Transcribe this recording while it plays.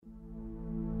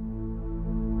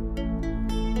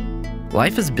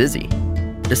Life is busy.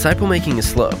 Disciple making is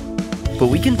slow. But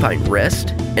we can find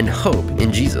rest and hope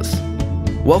in Jesus.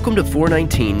 Welcome to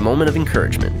 419 Moment of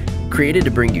Encouragement, created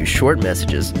to bring you short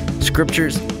messages,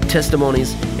 scriptures,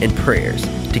 testimonies, and prayers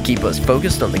to keep us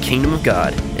focused on the kingdom of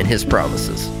God and His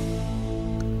promises.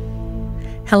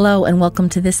 Hello, and welcome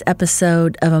to this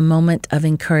episode of A Moment of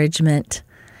Encouragement.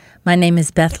 My name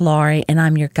is Beth Laurie, and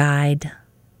I'm your guide.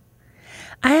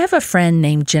 I have a friend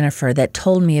named Jennifer that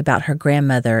told me about her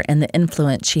grandmother and the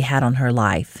influence she had on her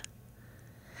life.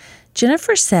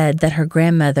 Jennifer said that her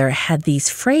grandmother had these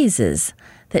phrases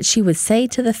that she would say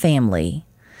to the family.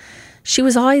 She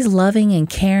was always loving and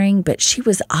caring, but she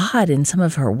was odd in some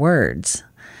of her words.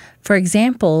 For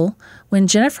example, when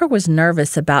Jennifer was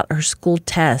nervous about her school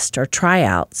test or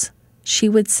tryouts, she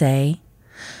would say,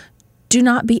 "Do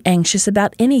not be anxious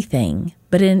about anything,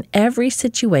 but in every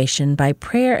situation, by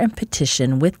prayer and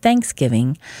petition with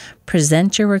thanksgiving,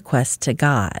 present your requests to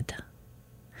God."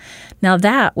 Now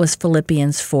that was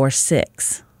Philippians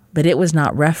 4:6, but it was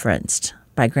not referenced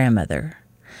by grandmother.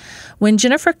 When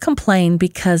Jennifer complained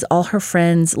because all her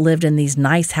friends lived in these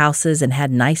nice houses and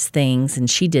had nice things and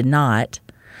she did not,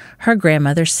 her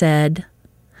grandmother said,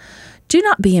 "Do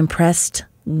not be impressed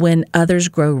when others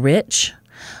grow rich,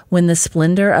 when the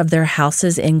splendor of their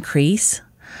houses increase,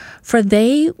 for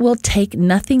they will take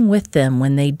nothing with them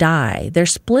when they die. Their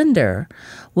splendor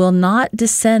will not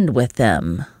descend with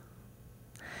them."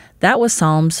 That was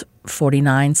Psalms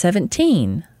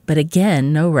 49:17, but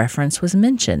again, no reference was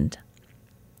mentioned.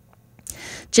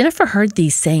 Jennifer heard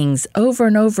these sayings over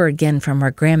and over again from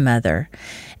her grandmother,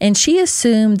 and she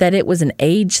assumed that it was an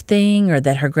age thing or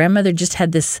that her grandmother just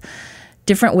had this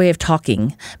different way of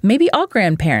talking. Maybe all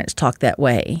grandparents talk that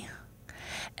way.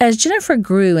 As Jennifer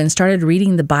grew and started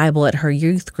reading the Bible at her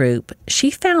youth group, she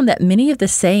found that many of the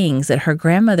sayings that her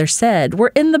grandmother said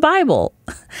were in the Bible.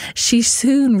 She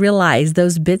soon realized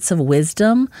those bits of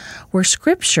wisdom were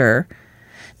scripture.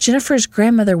 Jennifer's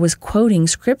grandmother was quoting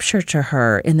scripture to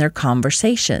her in their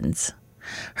conversations.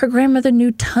 Her grandmother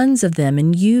knew tons of them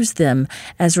and used them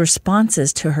as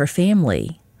responses to her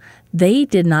family. They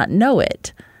did not know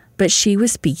it, but she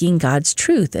was speaking God's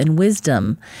truth and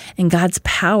wisdom and God's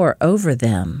power over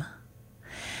them.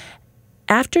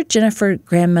 After Jennifer's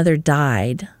grandmother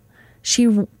died, she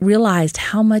realized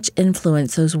how much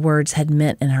influence those words had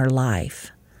meant in her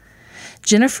life.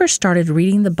 Jennifer started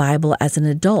reading the Bible as an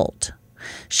adult.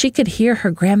 She could hear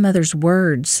her grandmother's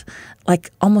words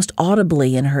like almost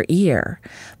audibly in her ear.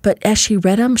 But as she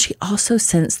read them, she also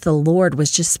sensed the Lord was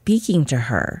just speaking to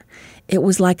her. It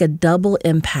was like a double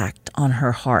impact on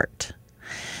her heart.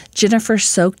 Jennifer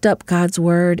soaked up God's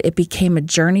word. It became a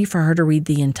journey for her to read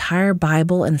the entire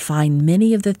Bible and find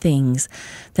many of the things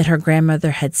that her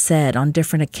grandmother had said on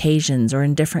different occasions or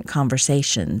in different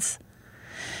conversations.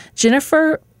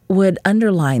 Jennifer would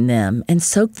underline them and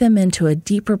soak them into a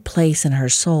deeper place in her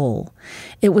soul.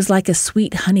 It was like a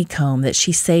sweet honeycomb that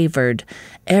she savored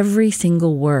every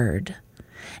single word.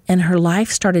 And her life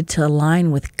started to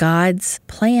align with God's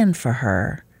plan for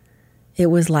her. It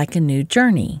was like a new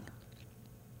journey.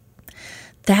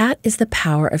 That is the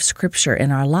power of Scripture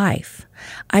in our life.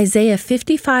 Isaiah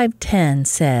 55:10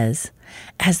 says,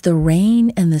 "As the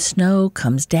rain and the snow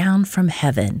comes down from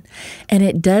heaven, and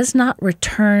it does not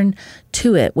return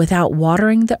to it without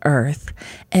watering the earth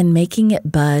and making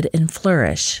it bud and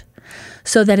flourish,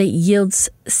 so that it yields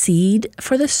seed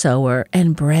for the sower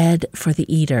and bread for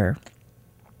the eater.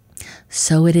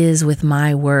 So it is with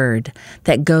my word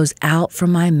that goes out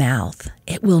from my mouth.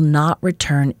 It will not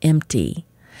return empty,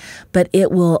 but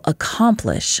it will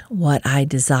accomplish what I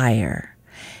desire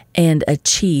and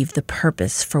achieve the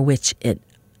purpose for which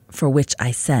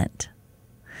I sent."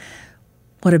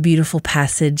 What a beautiful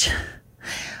passage.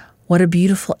 What a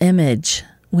beautiful image.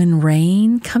 When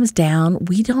rain comes down,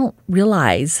 we don't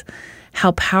realize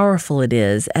how powerful it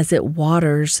is as it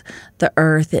waters the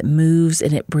earth, it moves,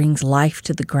 and it brings life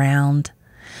to the ground.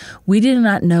 We do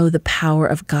not know the power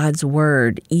of God's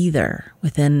word either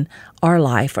within our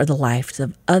life or the lives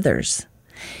of others.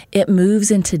 It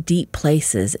moves into deep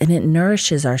places and it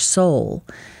nourishes our soul.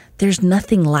 There's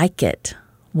nothing like it.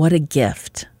 What a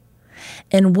gift.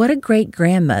 And what a great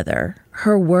grandmother.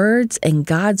 Her words and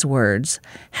God's words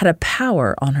had a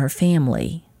power on her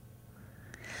family.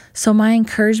 So my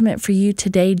encouragement for you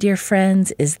today, dear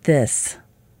friends, is this.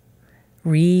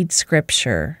 Read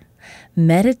Scripture.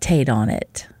 Meditate on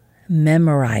it.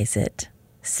 Memorize it.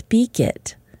 Speak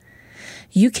it.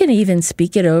 You can even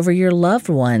speak it over your loved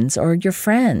ones or your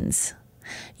friends.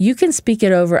 You can speak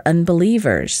it over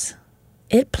unbelievers.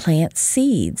 It plants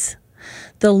seeds.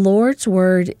 The Lord's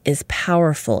word is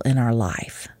powerful in our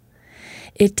life.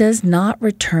 It does not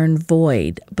return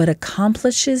void, but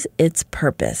accomplishes its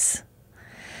purpose.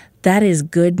 That is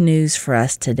good news for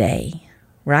us today,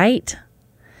 right?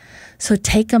 So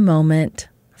take a moment,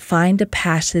 find a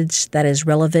passage that is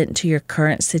relevant to your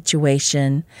current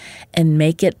situation, and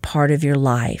make it part of your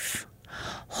life.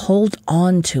 Hold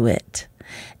on to it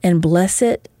and bless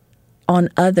it on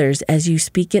others as you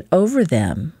speak it over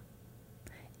them.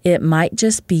 It might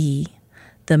just be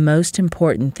the most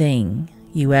important thing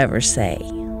you ever say.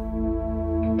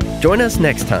 Join us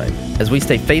next time as we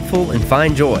stay faithful and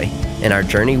find joy in our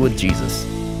journey with Jesus.